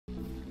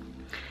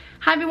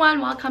Hi everyone,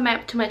 welcome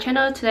back to my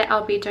channel. Today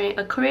I'll be doing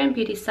a Korean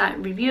beauty site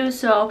review.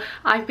 So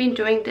I've been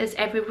doing this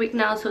every week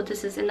now, so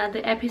this is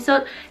another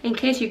episode. In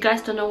case you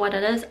guys don't know what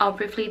it is, I'll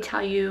briefly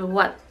tell you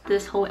what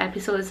this whole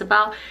episode is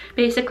about.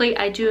 Basically,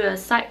 I do a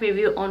site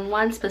review on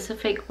one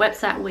specific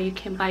website where you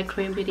can buy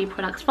Korean beauty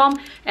products from,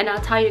 and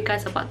I'll tell you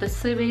guys about the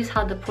service,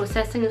 how the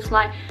processing is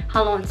like,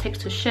 how long it takes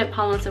to ship,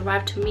 how long it's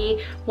arrived to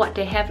me, what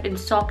they have in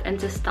stock, and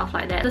just stuff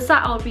like that. The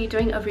site I'll be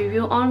doing a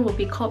review on will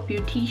be called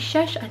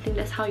BEAUTYSESH. I think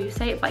that's how you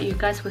say it, but you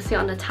guys will see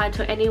on the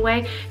title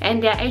anyway.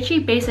 And they're actually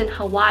based in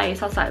Hawaii,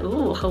 so I was like,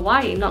 ooh,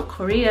 Hawaii, not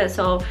Korea.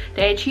 So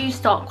they actually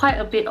stock quite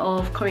a bit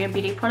of Korean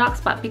beauty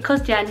products, but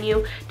because they are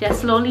new, they're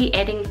slowly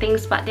adding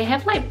things. But they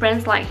have like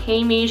brands like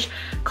Heimish,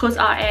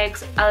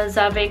 COSRX,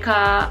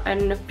 Alzaveka,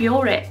 and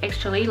Biore.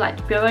 Actually, like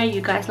Biore,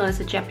 you guys know, is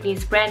a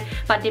Japanese brand,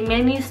 but they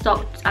mainly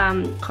stock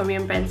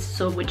Korean brands,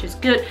 so which is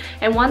good.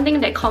 And one thing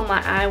that caught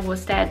my eye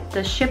was that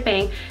the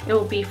shipping, it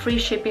will be free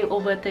shipping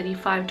over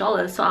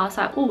 $35. So I was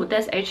like, oh,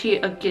 that's actually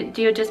a good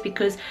deal, just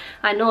because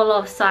I know a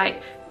lot of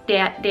sites,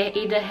 they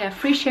either have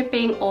free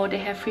shipping or they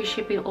have free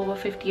shipping over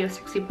 50 or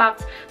 60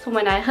 bucks. So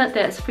when I heard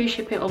that it's free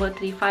shipping over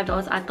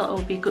 $35, I thought it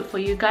would be good for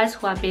you guys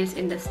who are based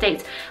in the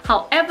States.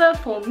 However,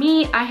 for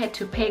me, I had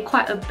to pay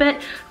quite a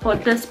bit for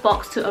this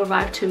box to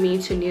arrive to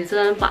me to New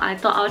Zealand, but I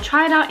thought I'll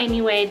try it out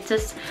anyway,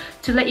 just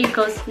to let you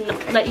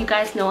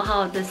guys know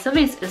how the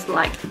service is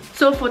like.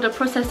 So for the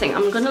processing,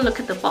 I'm gonna look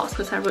at the box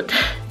because I wrote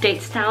the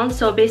dates down.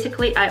 So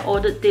basically, I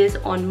ordered this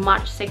on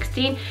March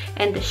 16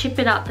 and they ship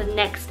it out the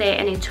next day,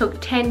 and it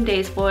took 10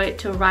 days for it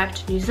to arrive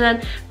to New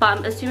Zealand. But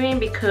I'm assuming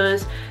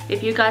because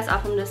if you guys are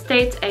from the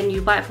States and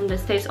you buy it from the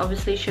States,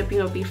 obviously shipping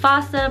will be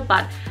faster,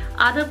 but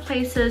other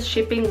places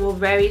shipping will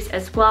vary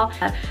as well.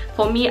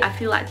 For me, I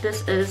feel like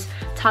this is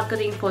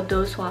targeting for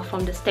those who are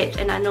from the States,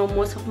 and I know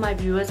most of my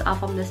viewers are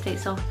from the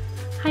States, so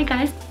hi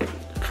guys.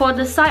 For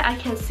the site, I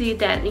can see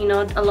that, you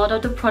know, a lot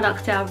of the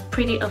products, they are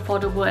pretty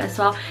affordable as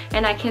well,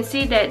 and I can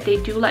see that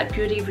they do like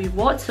beauty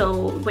rewards.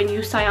 So when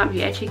you sign up,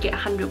 you actually get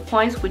 100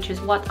 points, which is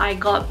what I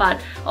got.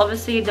 But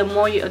obviously, the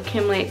more you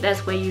accumulate,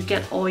 that's where you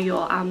get all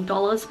your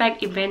dollars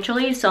back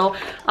eventually. So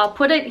I'll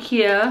put it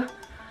here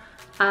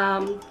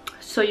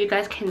so you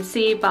guys can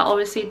see, but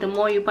obviously the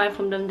more you buy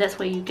from them, that's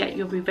where you get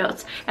your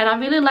rewards. And I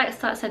really like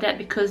sites like that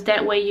because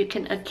that way you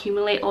can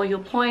accumulate all your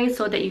points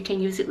so that you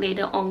can use it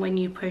later on when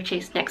you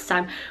purchase next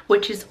time,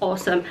 which is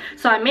awesome.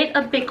 So I made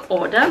a big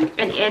order,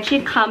 and it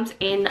actually comes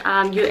in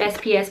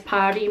USPS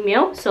priority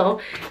mail. So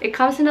it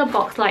comes in a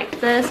box like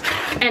this,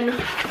 and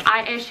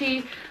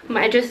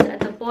my address is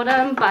at the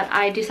bottom, but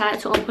I decided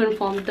to open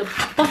from the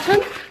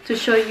bottom to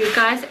show you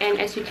guys.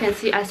 And as you can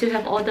see, I still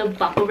have all the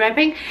bubble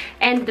wrapping,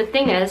 and the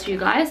thing is, you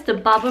guys,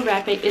 the bubble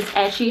wrapping is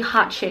actually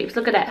heart shapes.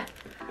 Look at that,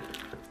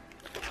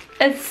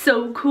 it's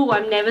so cool.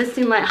 I've never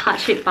seen like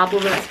heart-shaped bubble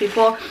wraps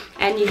before,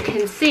 and you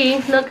can see,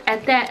 look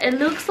at that, it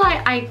looks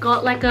like I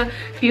got like a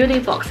beauty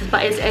box,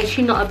 but it's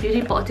actually not a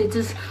beauty box. It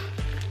just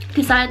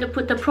decided to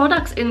put the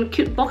products in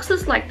cute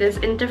boxes like this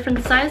in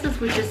different sizes,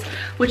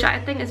 which I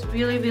think is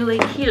really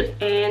cute.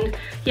 And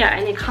yeah,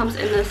 and it comes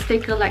in a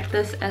sticker like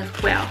this as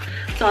well.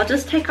 So I'll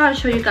just take out and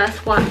show you guys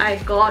what I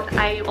got.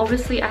 I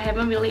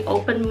haven't really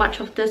opened much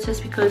of this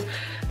just because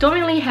don't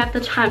really have the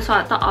time, so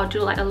I thought I'll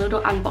do like a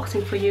little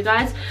unboxing for you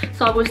guys.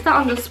 So I will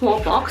start on the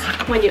small box.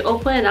 When you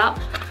open it up,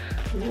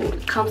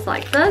 it comes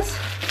like this,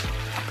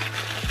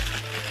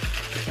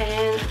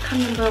 and I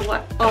can't remember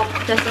what,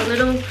 oh, there's a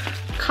little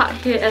card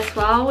here as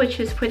well, which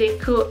is pretty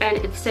cool, and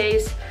it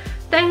says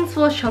thanks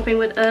for shopping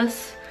with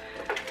us.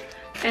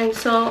 And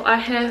so I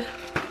have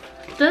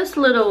this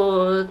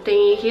little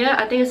thingy here.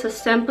 I think it's a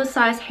sample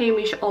size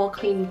Heimish All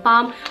Clean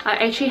Balm. I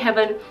actually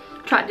haven't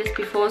tried this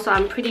before, so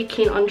I'm pretty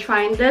keen on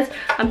trying this.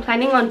 I'm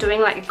planning on doing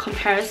like a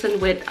comparison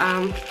with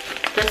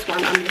this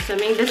one. I'm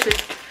assuming this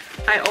is,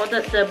 I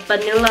ordered the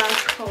Vanilla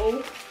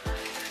Cold.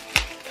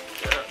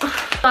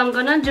 So I'm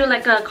gonna do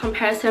like a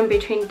comparison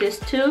between these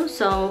two.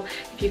 So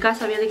if you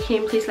guys are really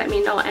keen, please let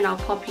me know, and I'll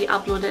probably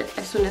upload it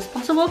as soon as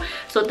possible.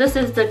 So this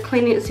is the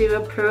Clinic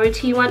Zero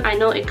Purity one. I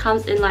know it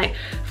comes in like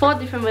 4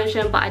 different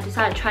versions, but I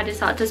decided to try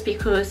this out just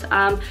because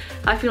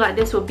I feel like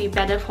this will be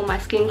better for my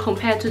skin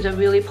compared to the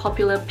really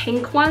popular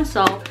pink one.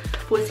 So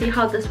we'll see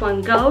how this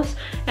one goes.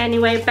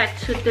 Anyway, back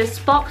to this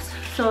box.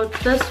 So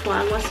this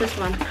one, what's this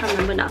one? I can't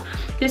remember now.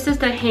 This is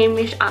the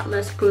Heimish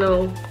Atlas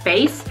Glow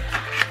Base,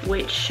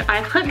 which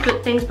I've heard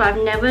good things, but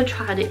I've never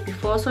tried it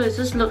before. So it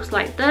just looks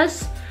like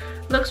this.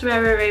 Looks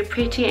very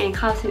pretty, and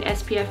comes in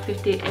SPF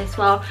 50 as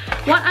well.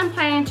 What I'm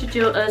planning to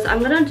do is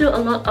I'm gonna do a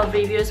lot of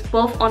reviews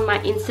both on my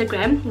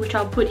Instagram, which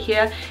I'll put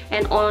here,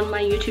 and on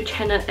my YouTube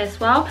channel as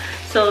well.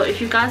 So if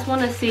you guys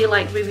want to see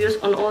like reviews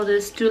on all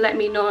this, do let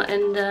me know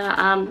in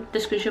the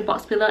description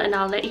box below, and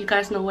I'll let you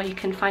guys know where you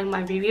can find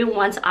my review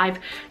once I've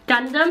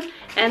done them.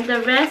 And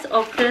the rest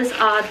of this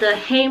are the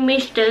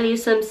Heimish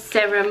Delism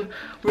Serum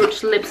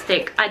Rouge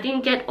Lipstick. I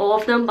didn't get all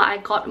of them, but I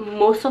got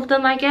most of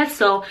them, I guess.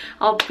 So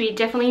I'll be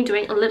definitely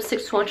doing a lipstick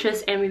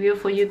swatches and review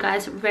for you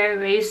guys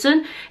very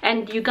soon.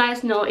 And you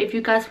guys know, if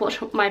you guys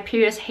watched my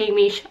previous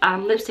Hamish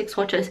lipstick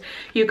swatches,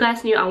 you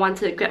guys knew I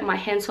wanted to get my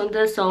hands on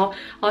this, so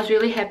I was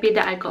really happy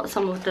that I got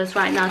some of this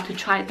right now to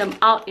try them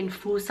out in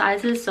full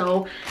sizes.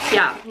 So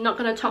yeah, I'm not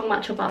gonna talk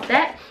much about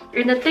that.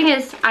 And the thing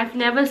is, I've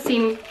never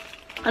seen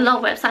a lot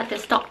of websites that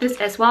stock this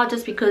as well,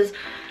 just because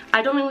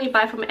I don't really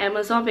buy from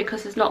Amazon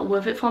because it's not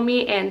worth it for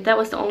me, and that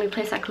was the only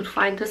place I could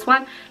find this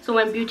one. So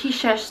when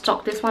BEAUTYSESH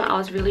stocked this one, I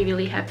was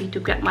really happy to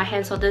get my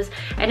hands on this,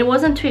 and it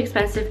wasn't too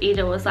expensive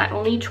either. It was like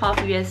only 12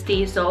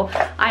 USD, so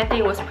I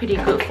think it was pretty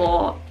good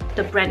for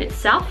the brand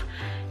itself.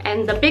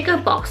 And the bigger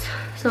box,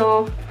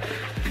 so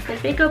the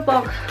bigger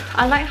box,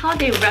 I like how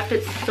they wrap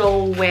it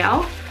so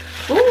well.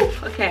 Ooh,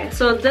 okay,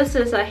 so this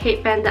is a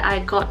headband that I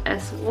got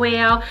as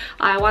well.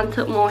 I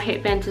wanted more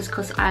headbands just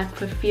because I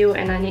have a few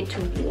and I need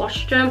to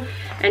wash them.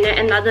 And then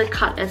another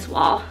cut as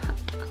well,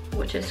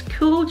 which is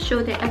cool,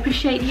 show they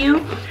appreciate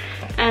you.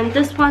 And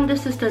this one,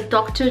 this is the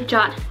Dr.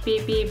 Judd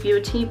BB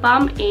Beauty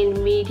Balm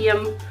in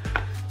medium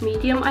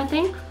I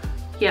think.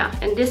 Yeah,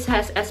 and this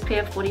has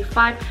SPF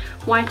 45,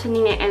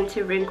 whitening and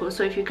anti-wrinkle.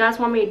 So if you guys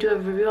want me to do a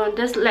review on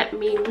this, let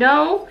me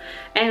know.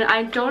 And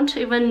I don't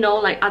even know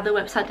like other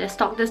websites that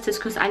stock this, just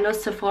because I know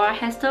Sephora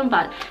has them,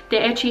 but they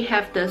actually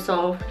have this.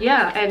 So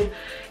yeah, and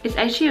it's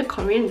actually a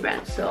Korean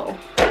brand, so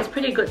it's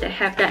pretty good to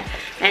have that.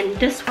 And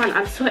this one,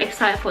 I'm so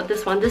excited for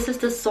this one. This is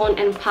the Son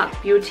and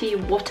Park Beauty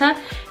Water,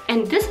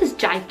 and this is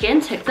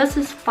gigantic. This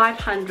is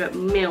 500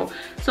 ml.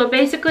 So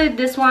basically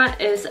this one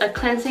is a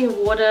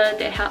cleansing water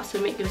that helps to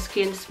make your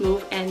skin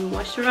smooth and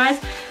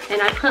moisturized,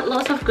 and I've heard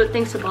lots of good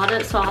things about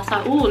it, so I was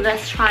like, ooh,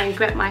 let's try and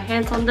grab my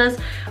hands on this.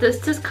 This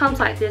just comes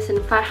like this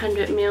in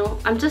 500 ml.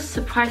 I'm just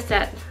surprised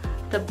that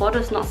the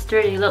bottle is not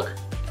sturdy. Look,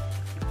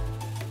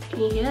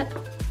 can you hear it?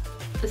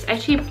 It's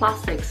actually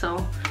plastic,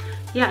 so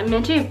yeah,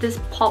 imagine if this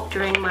popped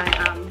during my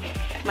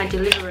my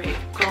delivery,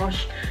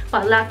 gosh.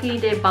 But luckily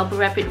they bubble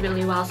wrap it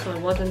really well, so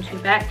it wasn't too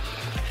bad.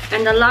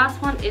 And the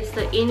last one is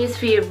the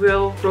Innisfree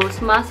Real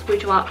Rose Mask,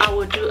 which one I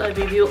will do a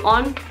review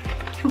on,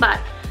 but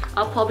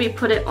I'll probably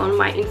put it on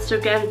my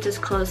Instagram just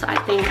because I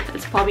think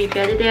it's probably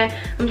better there.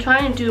 I'm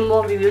trying to do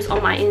more reviews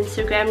on my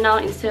Instagram now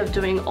instead of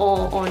doing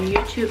all on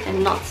YouTube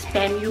and not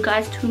spam you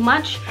guys too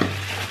much.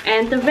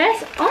 And the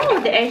rest, oh,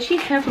 they actually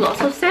have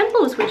lots of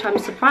samples, which I'm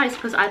surprised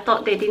because I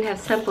thought they didn't have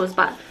samples,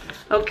 but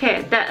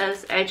okay, that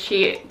is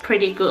actually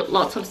pretty good.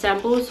 Lots of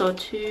samples, so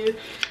 2,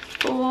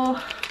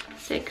 4,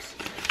 6,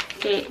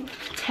 8,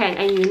 10,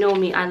 and you know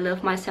me, I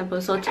love my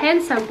samples. So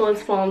 10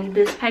 samples from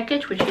this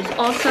package, which is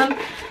awesome.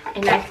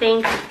 And I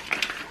think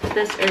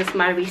this is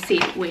my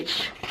receipt,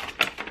 which,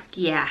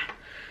 yeah,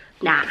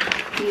 nah,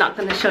 I'm not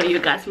gonna show you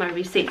guys my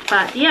receipt.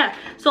 But yeah,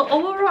 so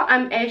overall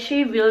I'm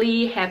actually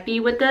really happy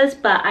with this,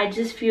 but I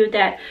just feel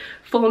that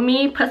for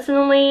me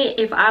personally,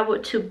 if I were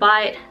to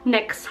buy it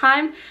next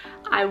time,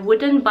 I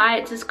wouldn't buy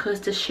it just because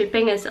the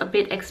shipping is a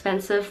bit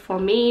expensive for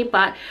me.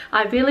 But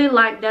I really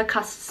like their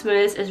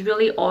customers, it's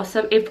really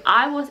awesome. If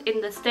I was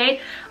in the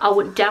States, I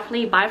would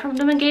definitely buy from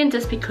them again,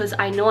 just because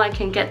I know I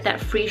can get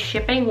that free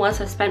shipping once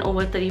I spend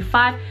over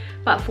 35.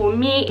 But for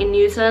me in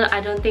New Zealand,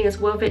 I don't think it's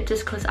worth it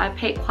just because I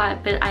paid quite a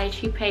bit. I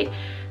actually paid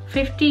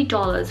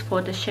 $50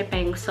 for the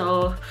shipping.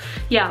 So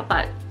yeah,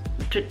 but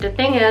the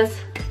thing is,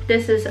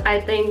 this is,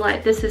 I think,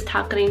 like, this is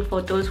targeting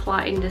for those who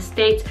are in the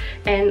States,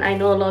 and I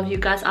know a lot of you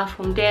guys are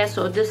from there,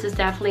 so this is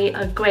definitely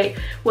a great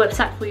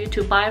website for you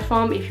to buy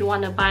from if you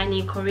want to buy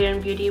any Korean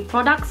beauty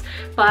products.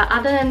 But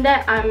other than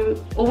that,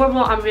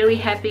 overall I'm really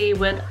happy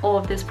with all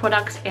of these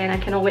products, and I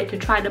cannot wait to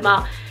try them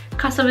out.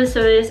 Customer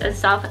service and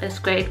stuff is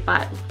great.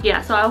 But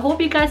yeah, so I hope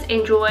you guys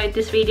enjoyed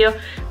this video.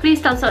 Please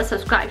thumbs up,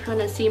 subscribe if you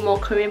want to see more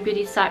Korean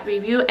beauty site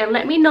review, and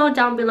let me know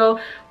down below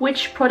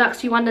which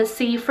products you want to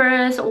see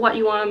first, what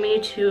you want me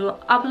to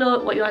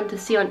upload, what you want to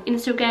see on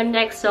Instagram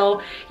next.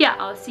 So yeah,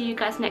 I'll see you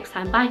guys next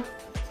time. Bye.